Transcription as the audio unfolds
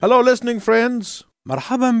Hello listening friends.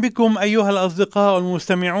 مرحبا بكم أيها الأصدقاء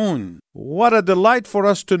المستمعون. What a delight for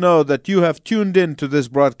us to know that you have tuned in to this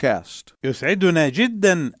broadcast. يسعدنا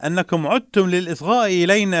جدا أنكم عدتم للإصغاء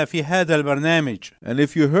إلينا في هذا البرنامج. And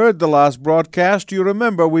if you heard the last broadcast, you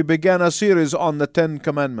remember we began a series on the 10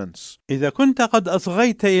 Commandments. إذا كنت قد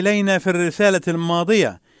أصغيت إلينا في الرسالة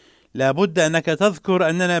الماضية، لابد أنك تذكر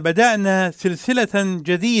أننا بدأنا سلسلة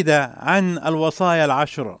جديدة عن الوصايا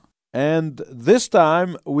العشر. And this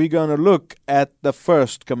time we're going to look at the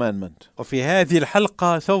first commandment. وفي هذه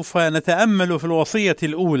الحلقة سوف نتأمل في الوصية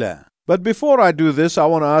الأولى. But before I do this, I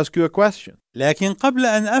want to ask you a question. لكن قبل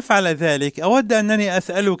أن أفعل ذلك أود أنني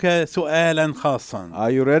أسألك سؤالا خاصا.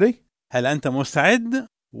 Are you ready? هل أنت مستعد؟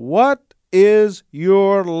 What is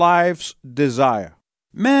your life's desire?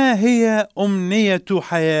 ما هي أمنية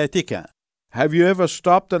حياتك؟ Have you ever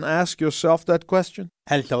stopped and asked yourself that question?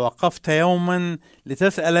 هل توقفت يوما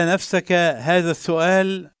لتسأل نفسك هذا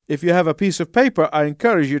السؤال؟ If you have a piece of paper, I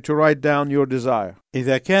encourage you to write down your desire.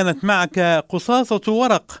 إذا كانت معك قصاصة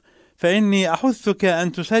ورق فإني أحثك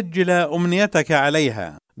أن تسجل أمنيتك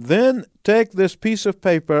عليها. Then take this piece of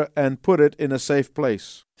paper and put it in a safe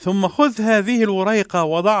place. ثم خذ هذه الورقة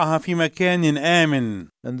وضعها في مكان آمن.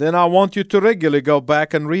 And then I want you to regularly go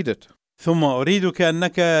back and read it. ثم أريدك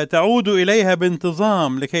أنك تعود إليها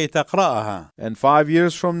بانتظام لكي تقرأها. And 5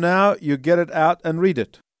 years from now, you get it out and read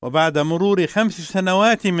it. وبعد مرور 5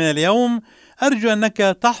 سنوات من اليوم أرجو أنك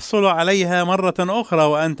تحصل عليها مرة أخرى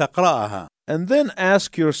وأن تقرأها. And then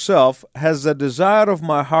ask yourself, has the desire of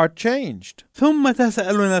my heart changed? ثم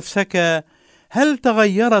تسأل نفسك، هل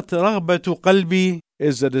تغيرت رغبة قلبي؟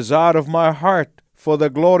 Is the desire of my heart for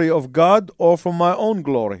the glory of God or for my own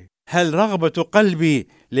glory? هل رغبة قلبي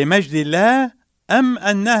لمجد الله أم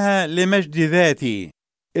أنها لمجد ذاتي؟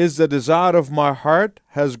 Is the desire of my heart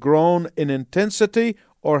has grown in intensity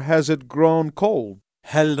or has it grown cold?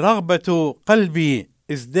 هل رغبة قلبي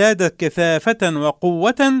ازدادت كثافة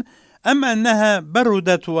وقوة أم أنها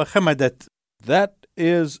بردت وخمدت؟ That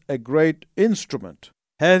is a great instrument.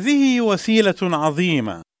 هذه وسيلة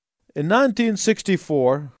عظيمة. In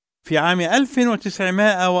 1964, في عام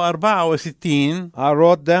 1964 I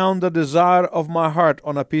wrote down the desire of my heart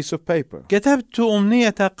on a piece of paper. كتبت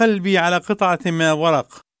أمنية قلبي على قطعة من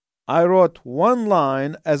الورق. I wrote one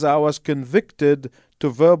line as I was convicted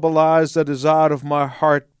to verbalize the desire of my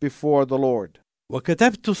heart before the Lord.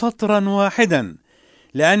 وكتبت سطرا واحدا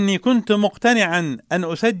لأني كنت مقتنعا أن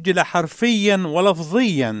أسجل حرفيا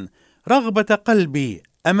ولفظيا رغبة قلبي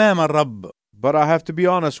أمام الرب. But I have to be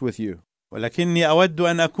honest with you. ولكني أود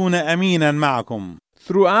أن أكون أمينا معكم.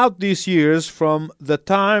 Throughout these years, from the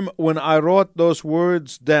time when I wrote those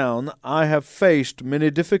words down, I have faced many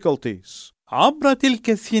difficulties. عبر تلك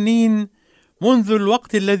السنين، منذ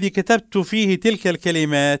الوقت الذي كتبت فيه تلك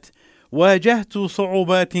الكلمات، واجهت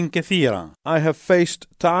صعوبات كثيرة. I have faced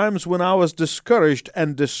times when I was discouraged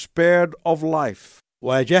and despaired of life.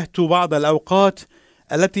 واجهت بعض الأوقات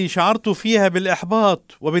التي شعرت فيها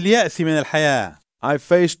بالإحباط وباليأس من الحياة. I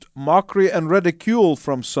faced mockery and ridicule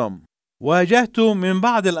from some. واجهت من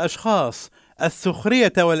بعض الأشخاص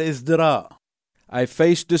السخرية والازدراء. I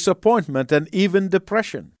faced disappointment and even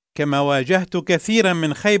depression. كما واجهت كثيرا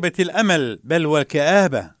من خيبة الأمل بل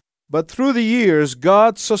والكآبة. But through the years,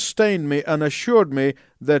 God sustained me and assured me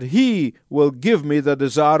that He will give me the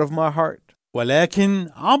desire of my heart. ولكن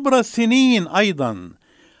عبر السنين أيضا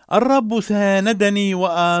الرب ساندني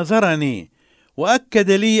وآزرني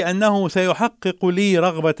وأكد لي أنه سيحقق لي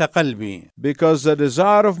رغبة قلبي. Because the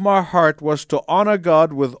desire of my heart was to honor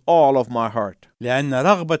God with all of my heart. لأن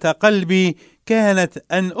رغبة قلبي كانت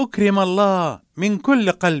أن أكرم الله من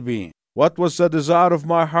كل قلبي. What was the desire of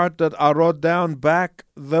my heart that I wrote down back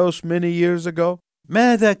those many years ago?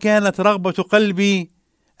 ماذا كانت رغبة قلبي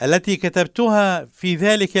التي كتبتها في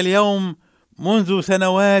ذلك اليوم منذ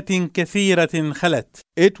سنوات كثيرة خلت؟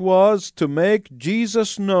 It was to make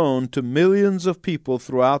Jesus known to millions of people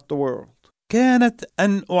throughout the world. كانت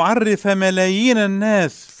أن أعرف ملايين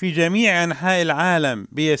الناس في جميع أنحاء العالم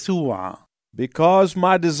بيسوع. Because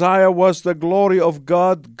my desire was the glory of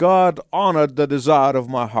God, God honored the desire of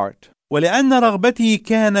my heart. ولأن رغبتي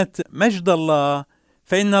كانت مجد الله،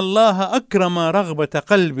 فإن الله أكرم رغبة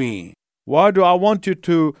قلبي. Why do I want you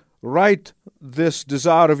to write this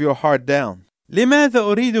desire of your heart down? لماذا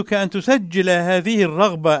أريدك أن تسجل هذه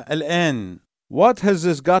الرغبة الآن؟ What has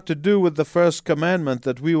this got to do with the first commandment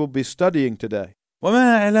that we will be studying today?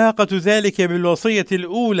 وما علاقة ذلك بالوصية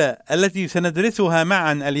الأولى التي سندرسها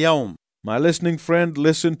معا اليوم؟ My listening friend,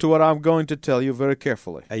 listen to what I'm going to tell you very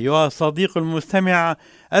carefully. أيها الصديق المستمع،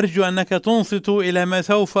 أرجو أنك تنصت إلى ما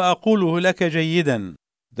سوف أقوله لك جيدا.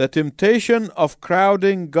 The temptation of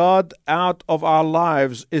crowding God out of our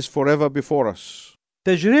lives is forever before us.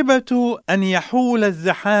 تجربة أن يحول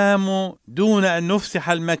الزحام دون أن نفسح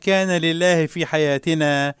المكان لله في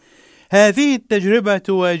حياتنا، هذه التجربة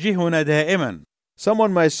تواجهنا دائما.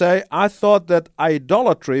 Someone may say, I thought that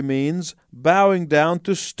idolatry means bowing down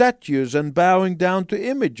to statues and bowing down to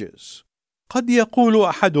images. قد يقول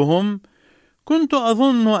أحدهم: كنت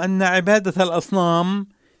أظن أن عبادة الأصنام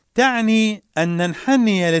تعني أن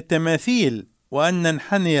ننحني للتماثيل وأن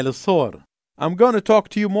ننحني للصور. I'm going to talk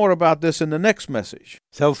to you more about this in the next message.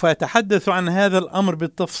 سوف أتحدث عن هذا الأمر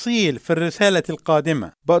بالتفصيل في الرسالة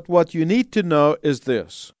القادمة. But what you need to know is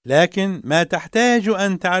this. لكن ما تحتاج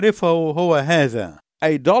أن تعرفه هو هذا: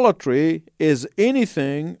 Idolatry is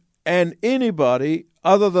anything and anybody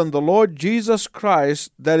other than the Lord Jesus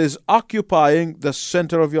Christ that is occupying the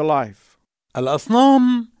center of your life.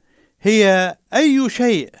 الأصنام هي أي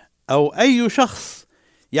شيء أو أي شخص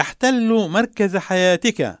يحتل مركز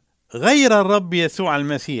حياتك غير الرب يسوع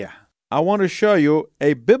المسيح. I want to show you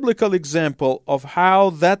a biblical example of how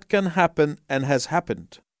that can happen and has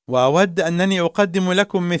happened. وأود أنني أقدم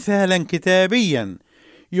لكم مثالا كتابيا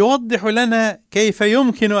يوضح لنا كيف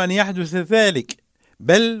يمكن أن يحدث ذلك،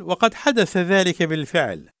 بل وقد حدث ذلك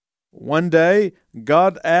بالفعل. One day,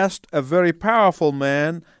 God asked a very powerful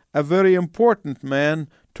man, a very important man,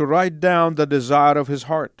 to write down the desire of his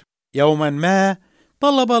heart. يوما ما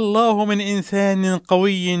طلب الله من إنسان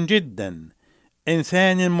قوي جدا،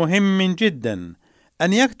 إنسان مهم جدا،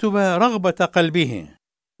 أن يكتب رغبة قلبه.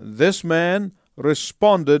 This man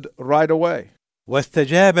responded right away.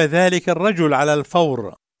 واستجاب ذلك الرجل على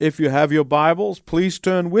الفور. If you have your Bibles, please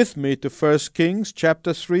turn with me to 1 Kings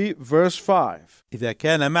chapter 3 verse 5. إذا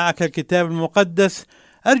كان معك الكتاب المقدس،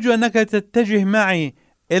 أرجو أنك تتجه معي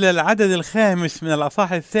إلى العدد الخامس من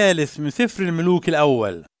الأصحاح الثالث من سفر الملوك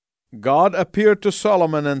الأول. God appeared to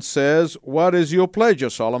Solomon and says, What is your pleasure,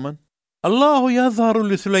 Solomon? الله يظهر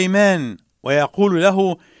لسليمان ويقول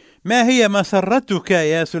له: ما هي مسرتك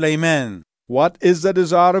يا سليمان؟ What is the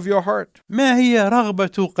desire of your heart? ما هي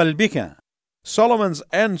رغبة قلبك؟ Solomon's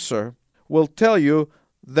answer will tell you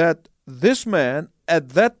that this man, at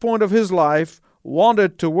that point of his life,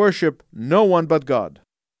 wanted to worship no one but God.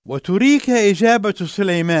 وتريك إجابة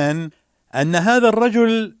سليمان أن هذا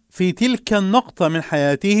الرجل في تلك النقطة من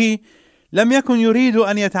حياته لم يكن يريد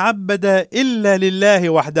أن يتعبد إلا لله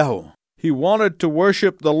وحده. He wanted to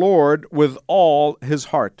worship the Lord with all his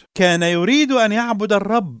heart. كان يريد أن يعبد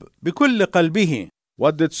الرب بكل قلبه.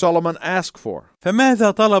 What did Solomon ask for?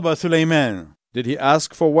 فماذا طلب سليمان؟ Did he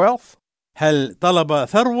ask for wealth? هل طلب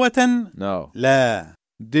ثروة؟ No. لا.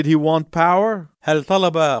 Did he want power? هل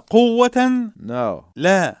طلب قوة؟ No.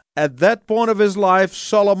 لا. At that point of his life,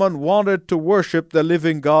 Solomon wanted to worship the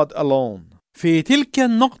living God alone. في تلك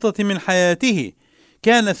النقطة من حياته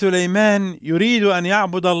كان سليمان يريد أن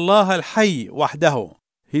يعبد الله الحي وحده.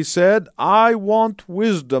 He said, I want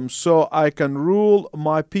wisdom so I can rule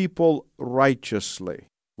my people righteously.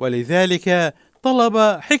 ولذلك طلب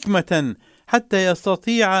حكمة حتى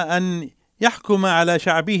يستطيع أن يحكم على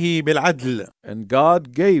شعبه بالعدل. And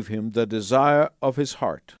God gave him the desire of his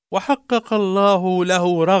heart. وحقق الله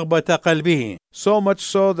له رغبة قلبه. So much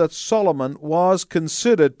so that Solomon was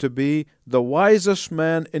considered to be the wisest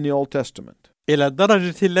man in the Old Testament. إلى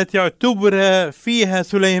الدرجة التي اعتبر فيها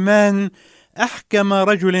سليمان أحكم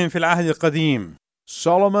رجل في العهد القديم.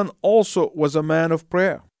 Solomon also was a man of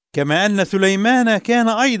prayer. كما أن سليمان كان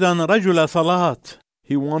أيضا رجل صلاة.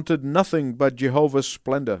 He wanted nothing but Jehovah's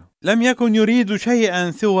splendor. لم يكن يريد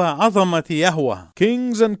شيئا سوى عظمة يهوه.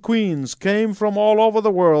 Kings and queens came from all over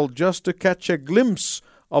the world just to catch a glimpse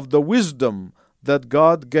of the wisdom that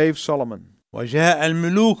God gave Solomon. وجاء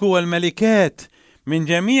الملوك والملكات من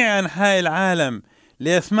جميع أنحاء العالم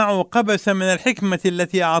ليسمعوا قبسا من الحكمة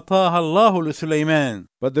التي أعطاها الله لسليمان.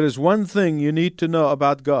 But there is one thing you need to know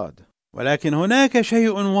about God. ولكن هناك شيء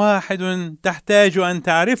واحد تحتاج أن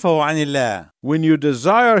تعرفه عن الله. When you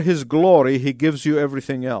desire His glory, He gives you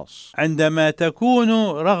everything else. عندما تكون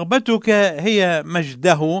رغبتك هي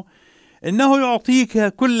مجده، إنه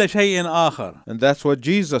يعطيك كل شيء آخر. And that's what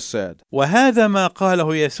Jesus said. وهذا ما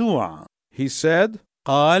قاله يسوع. He said,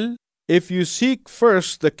 قال: If you seek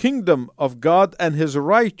first the kingdom of God and His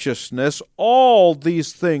righteousness, all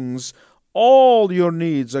these things, all your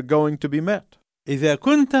needs are going to be met. إذا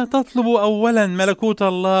كنت تطلب أولا ملكوت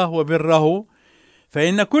الله وبره،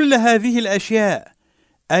 فإن كل هذه الأشياء،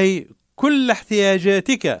 أي كل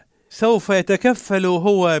احتياجاتك، سوف يتكفل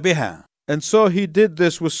هو بها. And so He did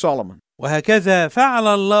this with Solomon. وهكذا فعل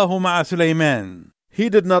الله مع سليمان. He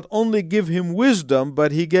did not only give him wisdom,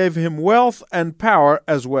 but He gave him wealth and power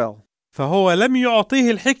as well. فهو لم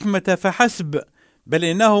يعطيه الحكمة فحسب، بل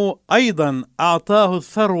إنه أيضا أعطاه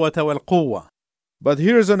الثروة والقوة. But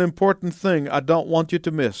here's an important thing I don't want you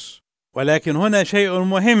to miss. ولكن هنا شيء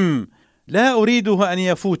مهم لا أريده أن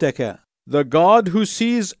يفوتك. The God who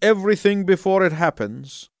sees everything before it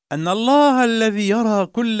happens أن الله الذي يرى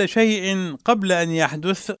كل شيء قبل أن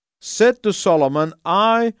يحدث said to Solomon,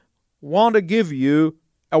 I want to give you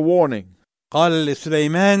a warning. قال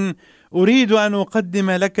لسليمان: أريد أن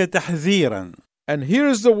أقدم لك تحذيرا. And here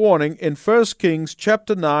is the warning in 1 Kings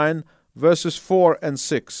chapter 9 verses 4 and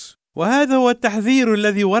 6. وهذا هو التحذير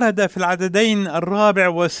الذي ورد في العددين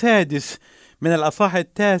 4 و6 من الأصحاح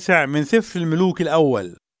 9 من سفر الملوك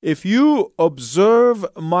الأول. If you observe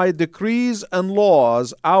my decrees and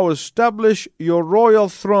laws, I will establish your royal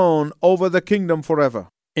throne over the kingdom forever.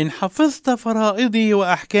 إن حفظت فرائضي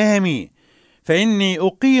وأحكامي فإني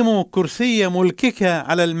أقيم كرسي ملكك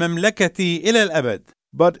على المملكة إلى الأبد.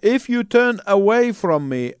 But if you turn away from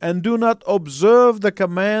me and do not observe the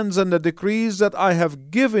commands and the decrees that I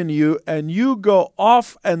have given you, and you go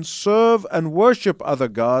off and serve and worship other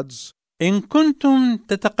gods, إن كنتم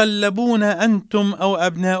تتقلبون أنتم أو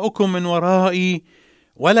أبناؤكم من ورائي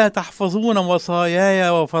ولا تحفظون وصاياي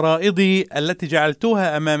وفرائضي التي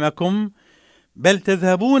جعلتها أمامكم، بل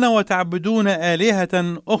تذهبون وتعبدون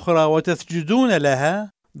آلهة أخرى وتسجدون لها،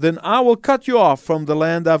 then I will cut you off from the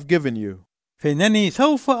land I've given you. فإنني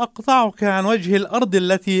سوف أقطعك عن وجه الأرض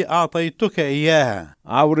التي أعطيتك إياها.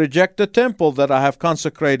 I will reject the temple that I have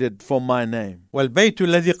consecrated for my name. والبيت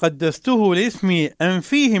الذي قدسته لاسمي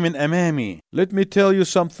أنفيه من أمامي. Let me tell you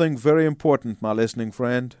something very important, my listening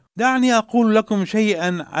friend. دعني أقول لكم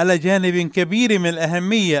شيئا على جانب كبير من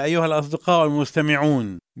الأهمية أيها الأصدقاء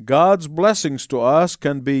المستمعون. God's blessings to us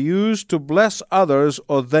can be used to bless others,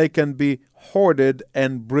 or they can be hoarded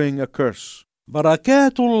and bring a curse.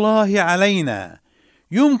 بركات الله علينا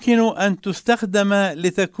يمكن أن تستخدم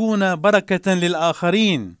لتكون بركة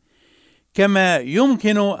للآخرين، كما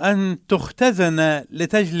يمكن أن تختزن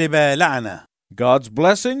لتجلب لعنة. God's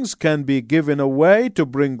blessings can be given away to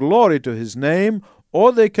bring glory to His name,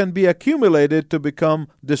 or they can be accumulated to become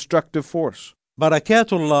destructive force.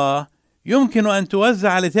 بركات الله يمكن أن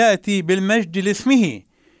توزع لتأتي بالمجد لاسمه،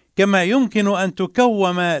 كما يمكن أن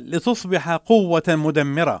تكوم لتصبح قوة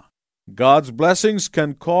مدمرة. God's blessings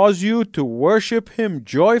can cause you to worship Him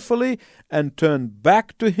joyfully and turn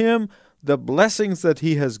back to Him the blessings that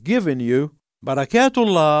He has given you. بركات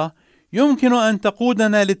الله يمكن أن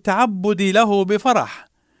تقودنا للتعبد له بفرح،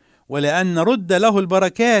 ولأن نرد له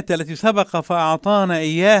البركات التي سبق فأعطانا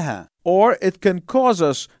إياها. Or it can cause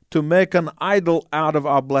us to make an idol out of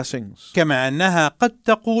our blessings. كما أنها قد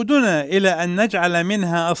تقودنا إلى أن نجعل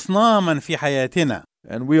منها أصناما في حياتنا.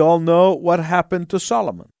 And we all know what happened to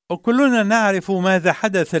Solomon. وكلنا نعرف ماذا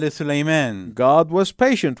حدث لسليمان. God was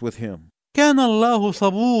patient with him. كان الله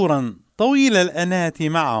صبورا طويل الأنات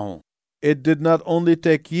معه. It did not only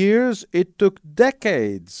take years, it took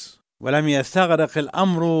decades. ولم يستغرق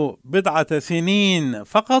الأمر بضعة سنين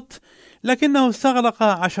فقط، لكنه استغرق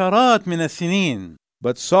عشرات من السنين.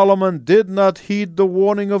 But Solomon did not heed the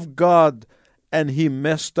warning of God, and he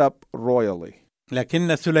messed up royally.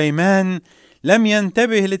 لكن سليمان لم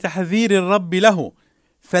ينتبه لتحذير الرب له،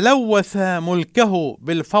 فلوث ملكه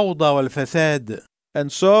بالفوضى والفساد.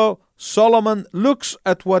 And so Solomon looks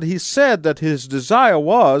at what he said that his desire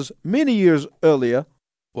was many years earlier.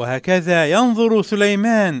 وهكذا ينظر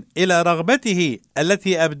سليمان إلى رغبته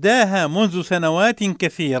التي أبداها منذ سنوات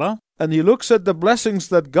كثيرة. And he looks at the blessings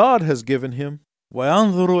that God has given him.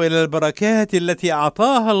 وينظر إلى البركات التي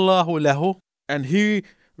أعطاها الله له. And he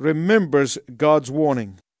remembers God's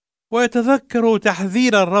warning. ويتذكر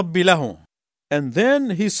تحذير الرب له. And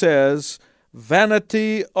then he says,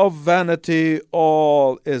 vanity of vanity,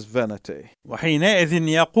 all is vanity. وحينئذ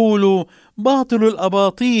يقول باطل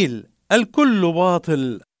الأباطيل، الكل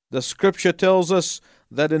باطل. The scripture tells us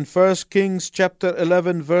that in 1 Kings chapter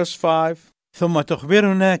 11 verse 5. ثم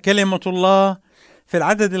تخبرنا كلمة الله في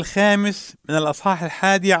العدد 5 من الأصحاح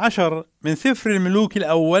 11 من سفر الملوك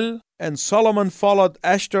الأول. And Solomon followed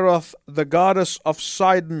Ashtaroth, the goddess of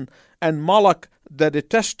Sidon, and Moloch, the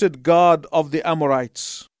detested god of the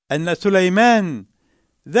Amorites. أن سليمان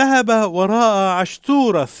ذهب وراء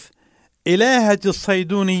عشتورث إلهة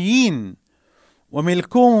الصيدونيين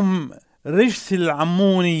وملكهم رجس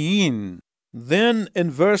العمونيين. Then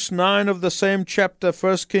in verse 9 of the same chapter,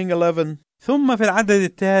 1 King 11, ثم في العدد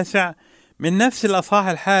 9 من نفس الأصحاح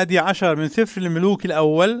 11 من سفر الملوك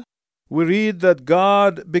الأول we read that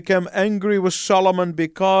God became angry with Solomon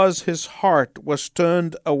because his heart was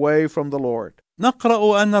turned away from the Lord.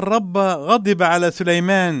 نقرأ أن الرب غضب على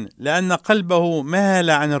سليمان لأن قلبه مال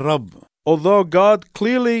عن الرب. Although God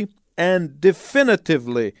clearly and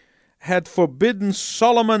definitively had forbidden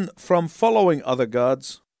Solomon from following other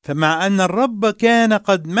gods, فمع أن الرب كان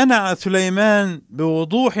قد منع سليمان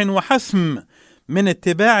بوضوح وحسم من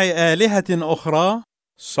اتباع آلهة أخرى،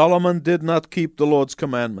 Solomon did not keep the Lord's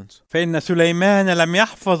commandments. فإن سليمان لم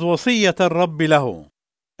يحفظ وصية الرب له.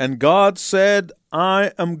 And God said,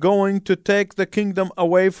 I am going to take the kingdom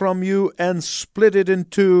away from you and split it in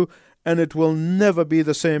two, and it will never be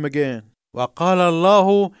the same again. وقال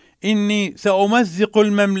الله: إني سأمزق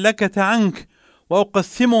المملكة عنك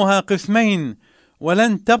وأقسمها قسمين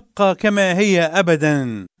ولن تبقى كما هي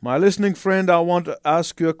أبدا. My listening friend, I want to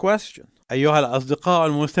ask you a question. أيها الأصدقاء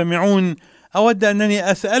المستمعون، أود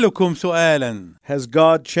أنني أسألكم سؤالا: Has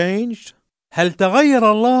God changed? هل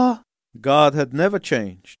تغير الله؟ God had never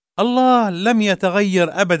changed. الله لم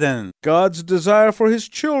يتغير أبدا. God's desire for his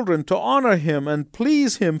children to honor him and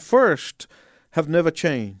please him first have never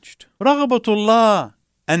changed. رغبة الله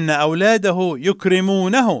أن أولاده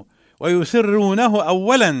يكرمونه ويسرونه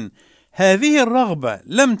أولا، هذه الرغبة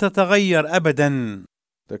لم تتغير أبدا.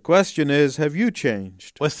 The question is, have you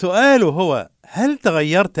changed? والسؤال هو: هل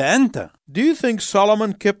تغيرت أنت؟ Do you think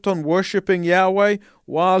Solomon kept on worshiping Yahweh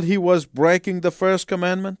while he was breaking the first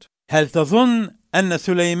commandment? هل تظن أن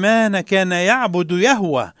سليمان كان يعبد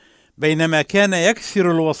يهوه بينما كان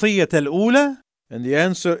يكسر الوصية الأولى؟ And the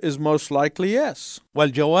answer is most likely yes.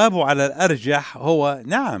 والجواب على الأرجح هو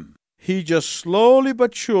نعم. He just slowly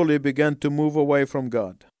but surely began to move away from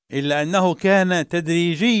God. إلا أنه كان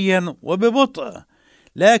تدريجيا وببطء،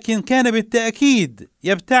 لكن كان بالتأكيد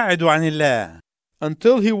يبتعد عن الله.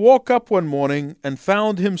 Until he woke up one morning and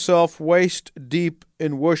found himself waist deep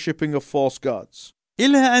in worshiping of false gods.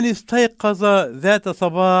 إلى أن استيقظ ذات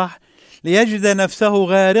صباح ليجد نفسه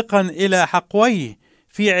غارقا إلى حقويه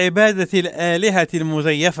في عبادة الآلهة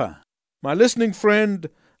المزيفة. My listening friend,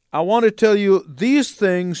 I want to tell you these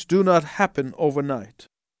things do not happen overnight.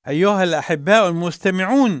 أيها الأحباء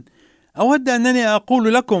المستمعون، أود أنني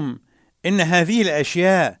أقول لكم إن هذه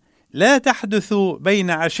الأشياء لا تحدث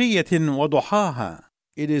بين عشية وضحاها.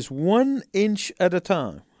 It is 1 inch at a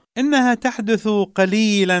time. إنها تحدث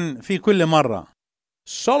قليلا في كل مرة.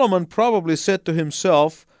 Solomon probably said to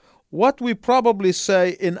himself what we probably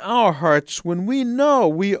say in our hearts when we know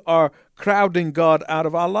we are crowding God out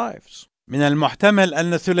of our lives. من المحتمل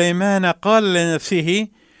أن سليمان قال لنفسه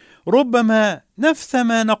ربما نفس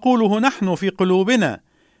ما نقوله نحن في قلوبنا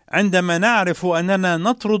عندما نعرف أننا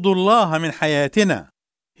نطرد الله من حياتنا.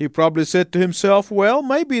 He probably said to himself, well,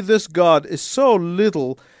 maybe this God is so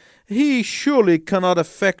little, he surely cannot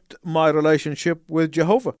affect my relationship with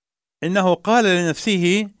Jehovah. إنه قال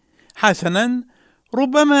لنفسه حسنا،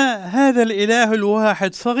 ربما هذا الإله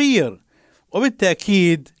الواحد صغير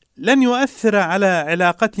وبالتأكيد لن يؤثر على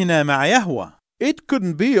علاقتنا مع يهوه. It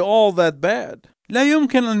couldn't be all that bad. لا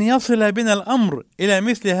يمكن أن يصل بنا الأمر إلى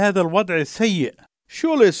مثل هذا الوضع السيء.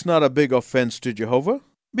 Surely it's not a big offense to Jehovah.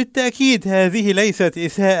 بالتأكيد هذه ليست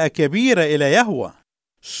إساءة كبيرة إلى يهوه.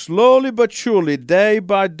 Slowly but surely, day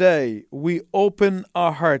by day, we open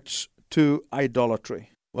our hearts to idolatry.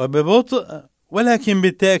 وببطء ولكن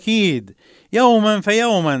بالتأكيد يوما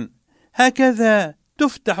فيوما هكذا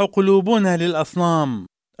تفتح قلوبنا للأصنام.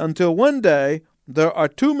 Until one day, there are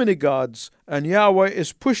too many gods and Yahweh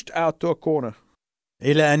is pushed out to a corner.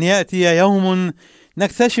 إلى أن يأتي يوم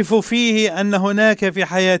نكتشف فيه أن هناك في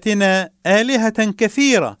حياتنا آلهة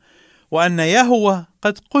كثيرة وأن يهوه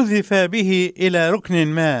قد قذف به إلى ركن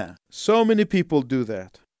ما. So many people do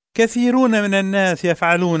that. كثيرون من الناس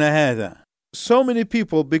يفعلون هذا. So many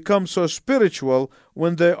people become so spiritual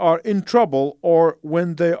when they are in trouble or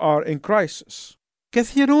when they are in crisis.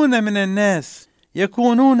 كثيرون من الناس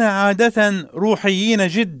يكونون عادة روحيين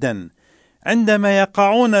جدا عندما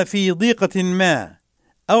يقعون في ضيقة ما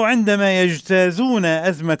أو عندما يجتازون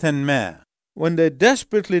أزمة ما. When they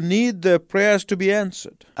desperately need their prayers to be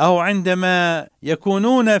answered. أو عندما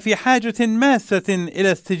يكونون في حاجة ماسة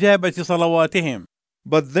إلى استجابة صلواتهم.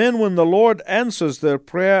 But then when the Lord answers their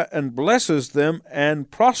prayer and blesses them and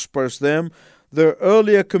prospers them, their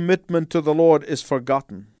earlier commitment to the Lord is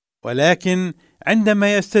forgotten. ولكن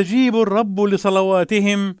عندما يستجيب الرب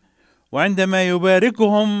لصلواتهم وعندما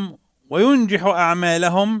يباركهم وينجح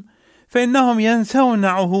أعمالهم فإنهم ينسون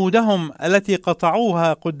عهودهم التي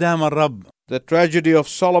قطعوها قدام الرب. The tragedy of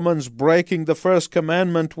Solomon's breaking the first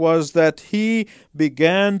commandment was that he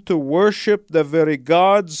began to worship the very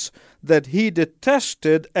gods that he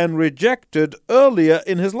detested and rejected earlier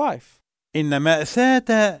in his life. إن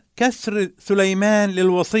مأساة كسر سليمان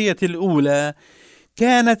للوصية الأولى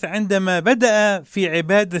كانت عندما بدأ في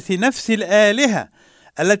عبادة نفس الآلهة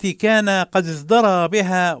التي كان قد ازدرى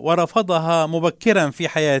بها ورفضها مبكرا في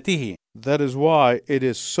حياته. That is why it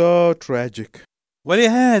is so tragic.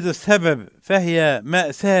 ولهذا السبب فهي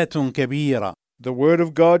مأساة كبيرة. The Word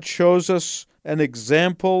of God shows us an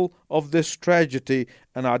example of this tragedy,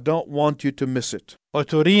 and I don't want you to miss it.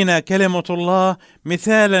 وترينا كلمة الله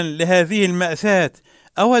مثالا لهذه المأساة،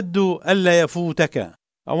 أود ألا يفوتك.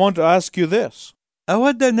 I want to ask you this.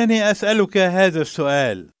 أود أنني أسألك هذا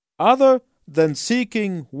السؤال. Other than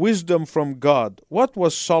seeking wisdom from God, what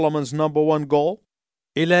was Solomon's number one goal?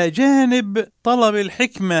 إلى جانب طلب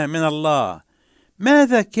الحكمة من الله،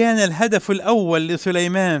 ماذا كان الهدف الأول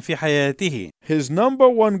لسليمان في حياته؟ His number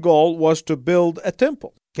one goal was to build a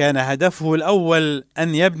temple. كان هدفه الأول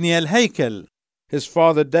أن يبني الهيكل. His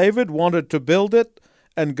father David wanted to build it,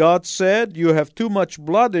 and God said, "You have too much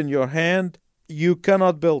blood in your hand, you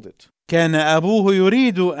cannot build it." كان أبوه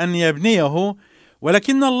يريد أن يبنيه،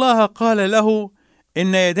 ولكن الله قال له: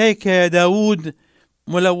 إن يديك يا داود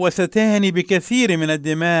ملوثتان بكثير من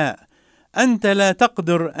الدماء، أنت لا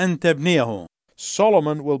تقدر أن تبنيه.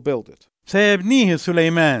 Solomon will build it. سيبنيه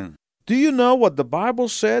سليمان. Do you know what the Bible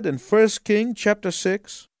said in 1 Kings chapter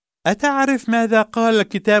 6? أتعرف ماذا قال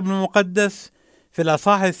الكتاب المقدس في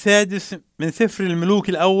الأصحاح 6 من سفر الملوك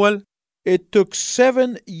الأول؟ It took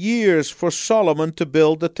 7 years for Solomon to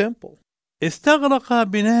build the temple. استغرق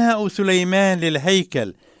بناء سليمان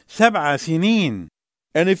للهيكل 7 سنين.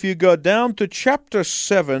 And if you go down to chapter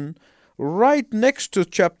 7, right next to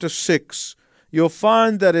chapter 6, you'll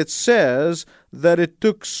find that it says that it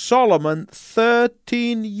took Solomon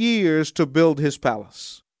 13 years to build his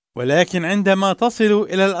palace. ولكن عندما تصل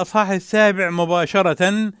إلى الأصحاح 7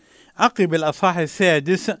 مباشرة عقب الأصحاح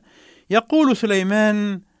 6، يقول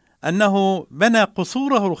سليمان أنه بنى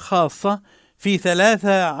قصوره الخاصة في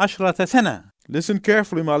 13 سنة. Listen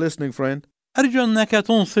carefully, my listening friend. أرجو أنك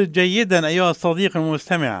تنصت جيدا أيها الصديق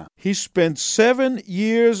المستمع. He spent 7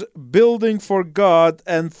 years building for God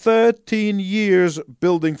and 13 years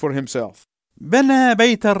building for himself. بنى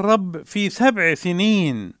بيت الرب في 7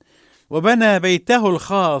 سنين، وبنى بيته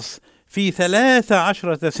الخاص في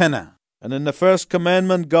 13 سنة. And in the first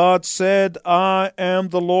commandment, God said, "I am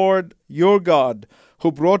the Lord your God,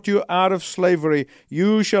 who brought you out of slavery.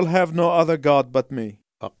 You shall have no other God but me."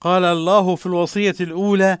 فقال الله في الوصية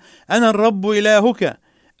الأولى: أنا الرب إلهك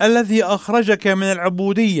الذي أخرجك من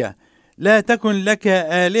العبودية، لا تكن لك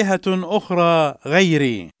آلهة أخرى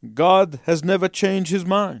غيري. God has never changed his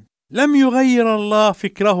mind. لم يغير الله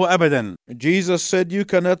فكره أبدا. Jesus said, "You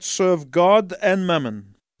cannot serve God and mammon."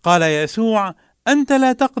 قال يسوع: أنت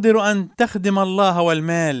لا تقدر أن تخدم الله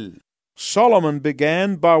والمال. Solomon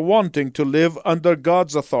began by wanting to live under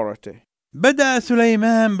God's authority. بدأ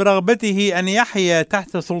سليمان برغبته أن يحيا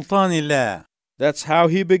تحت سلطان الله. That's how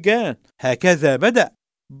he began. هكذا بدأ.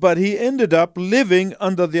 But he ended up living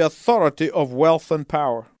under the authority of wealth and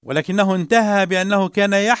power. ولكنه انتهى بأنه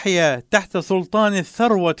كان يحيا تحت سلطان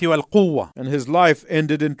الثروة والقوة. And his life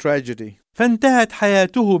ended in tragedy. فانتهت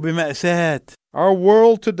حياته بمأساة. Our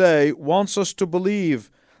world today wants us to believe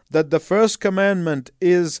that the first commandment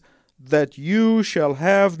is that you shall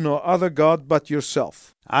have no other God but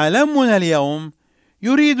yourself. عالمنا اليوم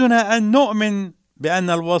يريدنا أن نؤمن بأن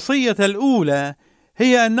الوصية الأولى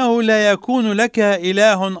هي أنه لا يكون لك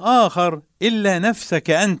إله آخر إلا نفسك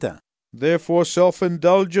أنت. Therefore,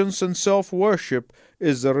 self-indulgence and self-worship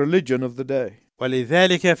is the religion of the day.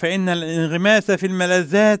 ولذلك فإن الانغماس في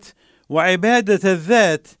الملذات وعبادة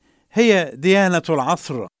الذات هي ديانة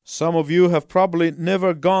العصر. Some of you have probably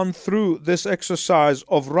never gone through this exercise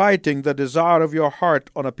of writing the desire of your heart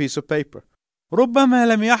on a piece of paper. ربما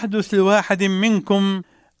لم يحدث لواحد منكم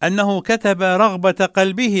أنه كتب رغبة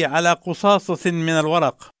قلبه على قصاصة من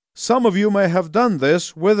الورق. Some of you may have done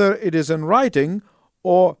this, whether it is in writing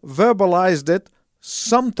or verbalized it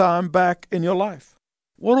sometime back in your life.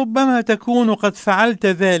 وربما تكون قد فعلت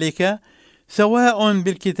ذلك سواء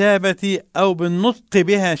بالكتابة أو بالنطق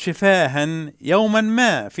بها شفاها يوما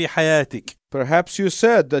ما في حياتك. Perhaps you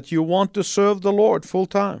said that you want to serve the Lord full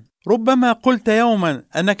time. ربما قلت يوما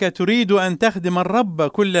أنك تريد أن تخدم الرب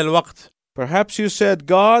كل الوقت. Perhaps you said,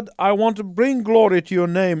 "God, I want to bring glory to your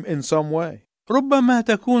name in some way." ربما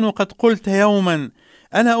تكون قد قلت يوما: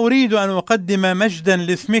 أنا أريد أن أقدم مجدا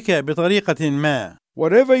لاسمك بطريقة ما.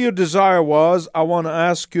 Whatever your desire was, I want to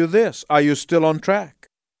ask you this: are you still on track?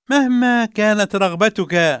 مهما كانت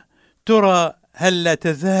رغبتك، ترى هل لا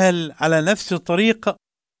تزال على نفس الطريق؟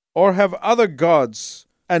 Or have other gods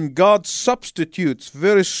and God's substitutes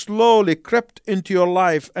very slowly crept into your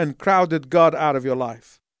life and crowded God out of your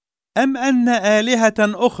life? أم أن آلهة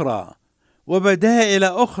أخرى وبدائل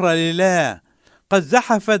أخرى لله قد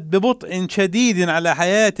زحفت ببطء شديد على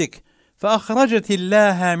حياتك فأخرجت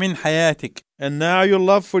الله من حياتك؟ And now your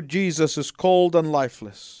love for Jesus is cold and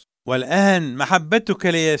lifeless. والآن محبتك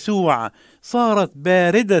ليسوع صارت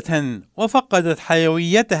باردة وفقدت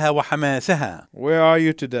حيويتها وحماسها. Where are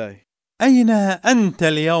you today? أين أنت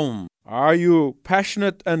اليوم؟ Are you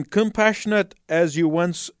passionate and compassionate as you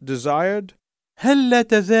once desired? هل لا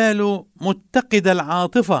تزال متقد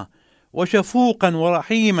العاطفة وشفوقا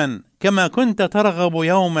ورحيما كما كنت ترغب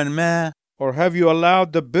يوما ما؟ Or have you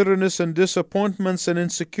allowed the bitterness and disappointments and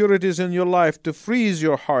insecurities in your life to freeze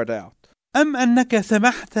your heart out? أم أنك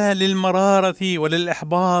سمحت للمرارة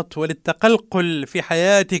وللإحباط وللتقلقل في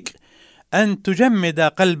حياتك أن تجمد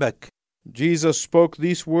قلبك؟ Jesus spoke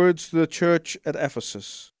these words to the church at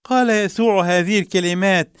Ephesus. قال يسوع هذه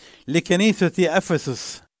الكلمات لكنيسة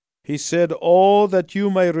أفسس. He said, "Oh, that you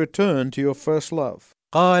may return to your first love."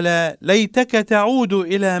 قال ليتك تعود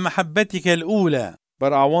إلى محبتك الأولى.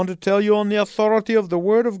 But I want to tell you on the authority of the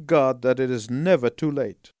Word of God that it is never too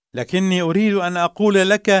late. لكني أريد أن أقول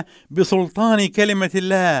لك بسلطان كلمة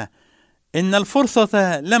الله إن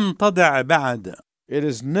الفرصة لم تضع بعد. It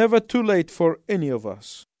is never too late for any of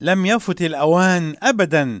us. لم يفت الأوان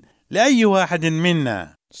أبدا لأي واحد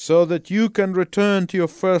منا. So that you can return to your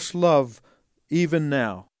first love even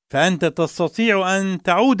now. فأنت تستطيع أن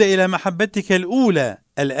تعود إلى محبتك الأولى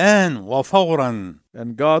الآن وفورا.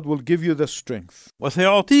 And God will give you the strength.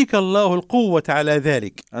 وسيعطيك الله القوة على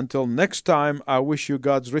ذلك. Until next time, I wish you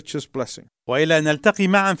God's richest blessing. وإلى أن نلتقي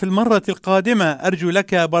معا في المرة القادمة، أرجو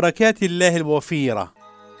لك بركات الله الوفيرة.